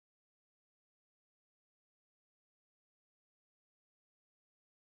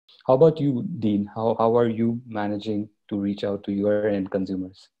How about you, Dean? How are you managing to reach out to your end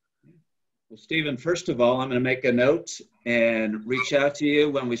consumers? Well, Stephen, first of all, I'm going to make a note and reach out to you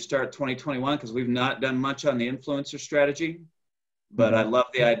when we start 2021 because we've not done much on the influencer strategy. But I Mm-hmm. love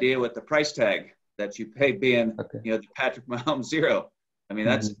the idea with the price tag that you pay being, Okay. the Patrick Mahomes zero. I mean,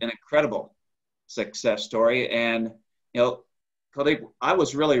 that's Mm-hmm. an incredible success story. And, Khalid, I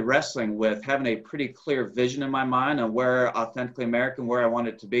was really wrestling with having a pretty clear vision in my mind on where Authentically American, where I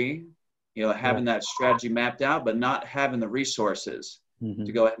wanted to be, Right. having that strategy mapped out, but not having the resources to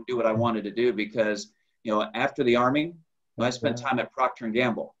Mm-hmm. go ahead and do what I wanted to do because, after the Army, I spent Yeah. time at Procter& and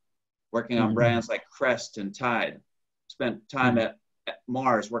Gamble working on Mm-hmm. brands like Crest and Tide, spent time Mm-hmm. at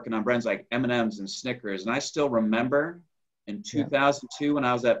Mars working on brands like M&Ms and M's and Snickers. And I still remember in Yeah. 2002 when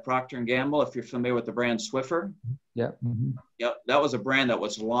I was at Procter& and Gamble, if you're familiar with the brand Swiffer, Yeah. Mm-hmm. that was a brand that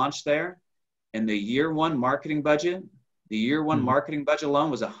was launched there. And the year one Mm-hmm. marketing budget alone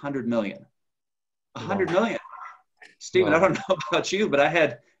was 100 million. 100 Wow. million. Stephen, I Wow. don't know about you, but I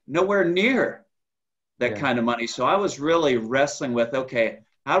had nowhere near that Yeah. kind of money. So I was really wrestling with, okay,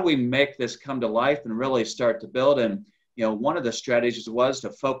 how do we make this come to life and really start to build? And, one of the strategies was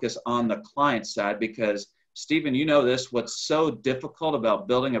to focus on the client side because, Stephen, you know this, what's so difficult about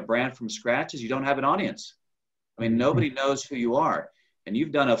building a brand from scratch is you don't have an audience. I mean, Mm-hmm. nobody knows who you are. And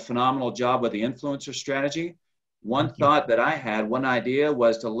you've done a phenomenal job with the influencer strategy. One Thank you. thought that I had, one idea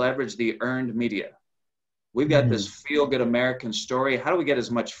was to leverage the earned media. We've got this Mm-hmm. feel good American story. How do we get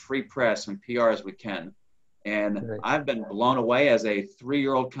as much free press and PR as we can? And Right. I've been blown away as a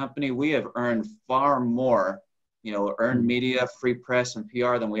 3-year-old company. We have earned far more, earned Mm-hmm. media, free press, and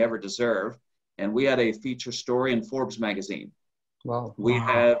PR than we ever deserve. And we had a feature story in Forbes magazine. Wow. We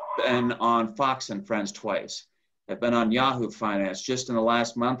have been on Fox and Friends twice. I've been on Yahoo Finance. Just in the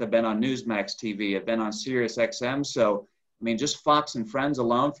last month, I've been on Newsmax TV. I've been on Sirius XM. So, I mean, just Fox and Friends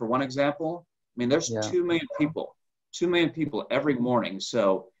alone, for one example, I mean, there's Yeah. 2 million people every morning.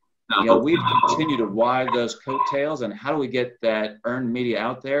 So, we've continued to ride those coattails. And how do we get that earned media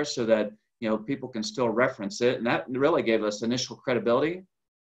out there so that, people can still reference it? And that really gave us initial credibility.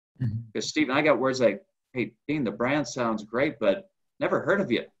 Mhm. Because, Stephen, I got words like, hey, Dean, the brand sounds great, but never heard of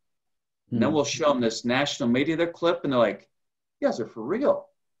you. And then Mm. we'll show them this national media their clip, and they're like, you guys are for real.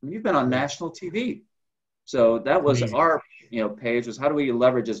 I mean, you've been on Right. national TV. So that was Amazing. our, page was how do we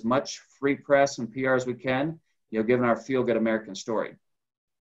leverage as much free press and PR as we can, given our feel good American story.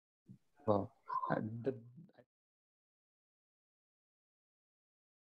 Wow.